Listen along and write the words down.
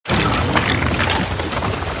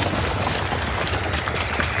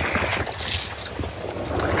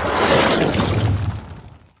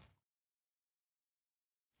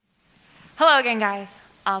Hello again, guys.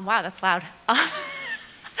 Wow, that's loud.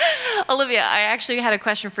 Olivia, I actually had a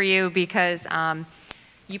question for you because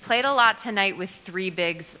you played a lot tonight with three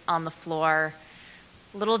bigs on the floor.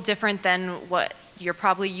 A little different than what you're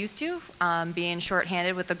probably used to, being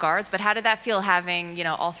shorthanded with the guards. But how did that feel having,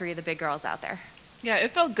 all three of the big girls out there? Yeah, it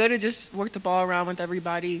felt good to just work the ball around with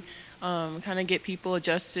everybody, kind of get people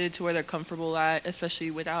adjusted to where they're comfortable at, especially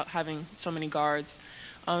without having so many guards.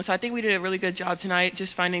 So I think we did a really good job tonight,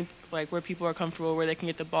 just finding where people are comfortable, where they can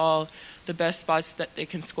get the ball, the best spots that they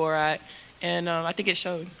can score at, and I think it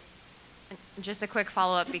showed. Just a quick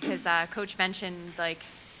follow-up because Coach mentioned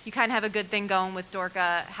you kind of have a good thing going with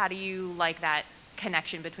Dorka. How do you like that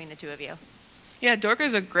connection between the two of you? Yeah,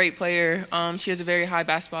 Dorka's a great player. She has a very high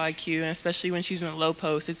basketball IQ, and especially when she's in a low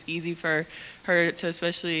post, it's easy for her to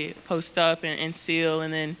especially post up and seal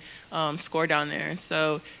and then score down there. And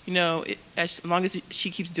so, as long as she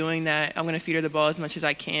keeps doing that, I'm going to feed her the ball as much as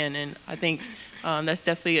I can. And I think that's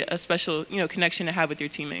definitely a special, connection to have with your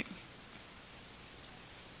teammate.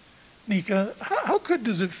 Nika, how good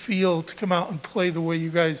does it feel to come out and play the way you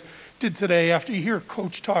guys did today after you hear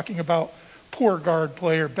Coach talking about poor guard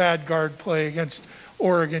play or bad guard play against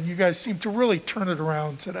Oregon? You guys seem to really turn it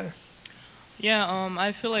around today. Yeah,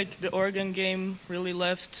 I feel like the Oregon game really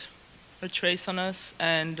left a trace on us,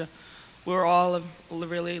 and we were all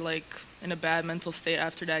really in a bad mental state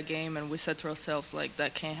after that game, and we said to ourselves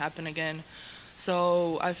that can't happen again.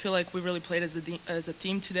 So I feel like we really played as a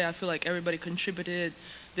team today. I feel like everybody contributed,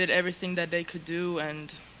 did everything that they could do,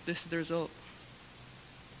 and this is the result.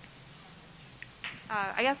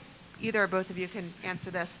 I guess either or both of you can answer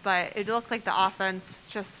this, but it looked like the offense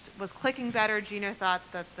just was clicking better. Gino thought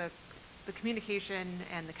that the communication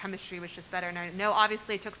and the chemistry was just better. And I know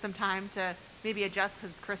obviously it took some time to maybe adjust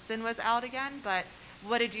because Kristen was out again, but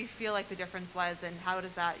what did you feel like the difference was, and how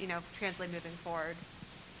does that, translate moving forward?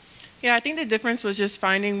 Yeah, I think the difference was just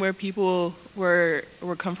finding where people were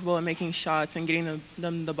comfortable in making shots and getting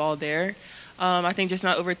them the ball there. I think just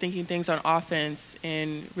not overthinking things on offense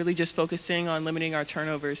and really just focusing on limiting our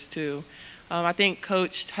turnovers too. I think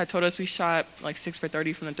Coach had told us we shot 6 for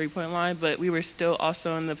 30 from the three-point line, but we were still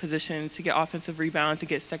also in the position to get offensive rebounds and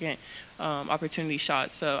get second opportunity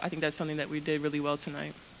shots. So I think that's something that we did really well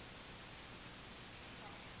tonight.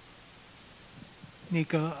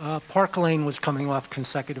 Nika, Park Lane was coming off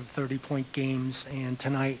consecutive 30-point games, and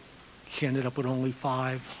tonight she ended up with only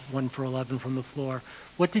 5, 1 for 11 from the floor.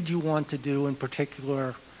 What did you want to do in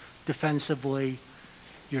particular defensively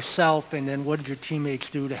yourself, and then what did your teammates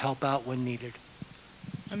do to help out when needed?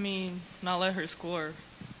 I mean, not let her score.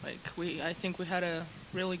 I think we had a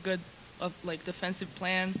really good defensive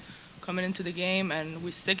plan coming into the game, and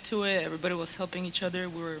we stick to it. Everybody was helping each other.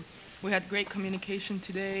 We had great communication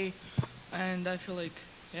today, and I feel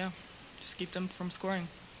just keep them from scoring.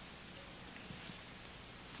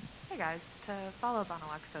 Hey guys, to follow up on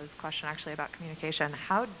Alexa's question actually about communication,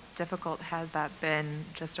 how difficult has that been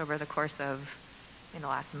just over the course of the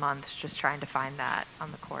last month, just trying to find that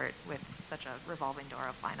on the court with such a revolving door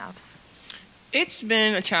of lineups? It's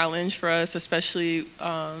been a challenge for us, especially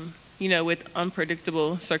with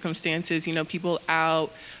unpredictable circumstances, people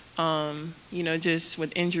out, just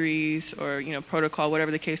with injuries or, protocol, whatever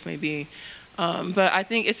the case may be. But I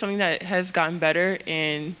think it's something that has gotten better,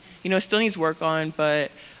 and, it still needs work on,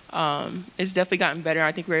 but it's definitely gotten better.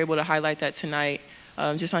 I think we were able to highlight that tonight,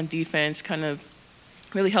 just on defense, kind of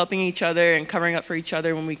really helping each other and covering up for each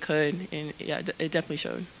other when we could, and yeah, it definitely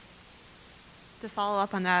showed. To follow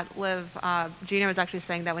up on that, Liv, Gino was actually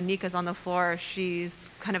saying that when Nika's on the floor, she's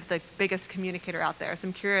kind of the biggest communicator out there. So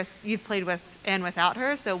I'm curious, you've played with and without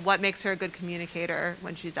her, so what makes her a good communicator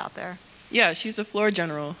when she's out there? Yeah, she's a floor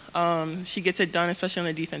general. She gets it done, especially on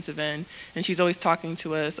the defensive end, and she's always talking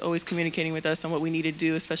to us, always communicating with us on what we need to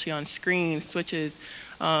do, especially on screens, switches,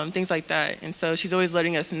 things like that. And so she's always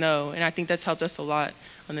letting us know, and I think that's helped us a lot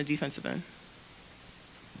on the defensive end.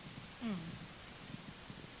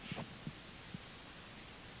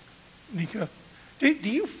 Nika, do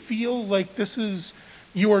you feel like this is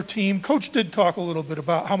your team? Coach did talk a little bit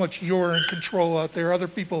about how much you're in control out there. Other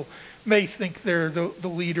people may think they're the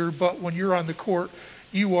leader, but when you're on the court,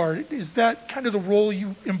 you are. Is that kind of the role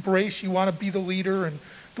you embrace? You want to be the leader and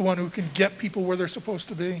the one who can get people where they're supposed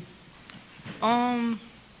to be? I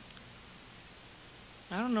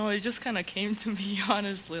don't know. It just kind of came to me,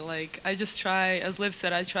 honestly. I just try, as Liv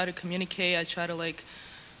said, I try to communicate. I try to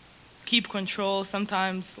keep control.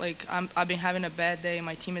 Sometimes I've been having a bad day.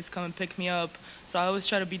 My teammates come and pick me up, so I always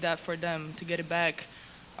try to be that for them to get it back.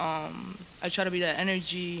 I try to be that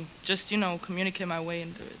energy, just communicate my way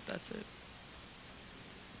into it. That's it.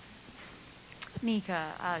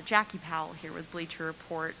 Nika, Jackie Powell here with Bleacher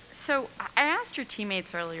Report. So I asked your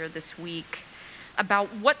teammates earlier this week about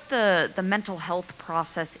what the mental health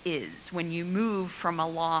process is when you move from a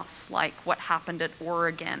loss like what happened at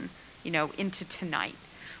Oregon, into tonight.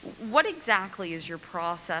 What exactly is your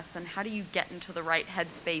process, and how do you get into the right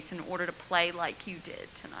headspace in order to play like you did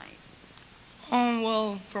tonight?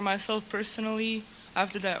 Well, for myself personally,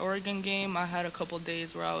 after that Oregon game, I had a couple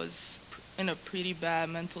days where I was in a pretty bad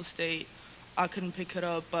mental state. I couldn't pick it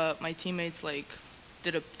up, but my teammates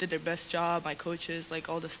did their best job. My coaches,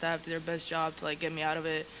 all the staff, did their best job to get me out of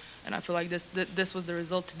it. And I feel like this was the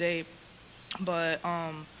result today. But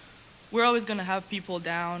we're always gonna have people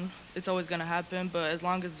down. It's always gonna happen. But as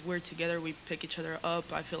long as we're together, we pick each other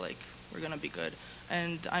up. I feel like we're gonna be good.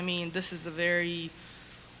 And I mean, this is a very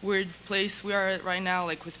weird place we are at right now.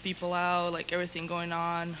 With people out, everything going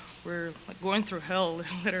on. We're going through hell,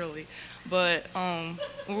 literally. But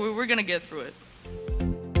we're gonna get through it.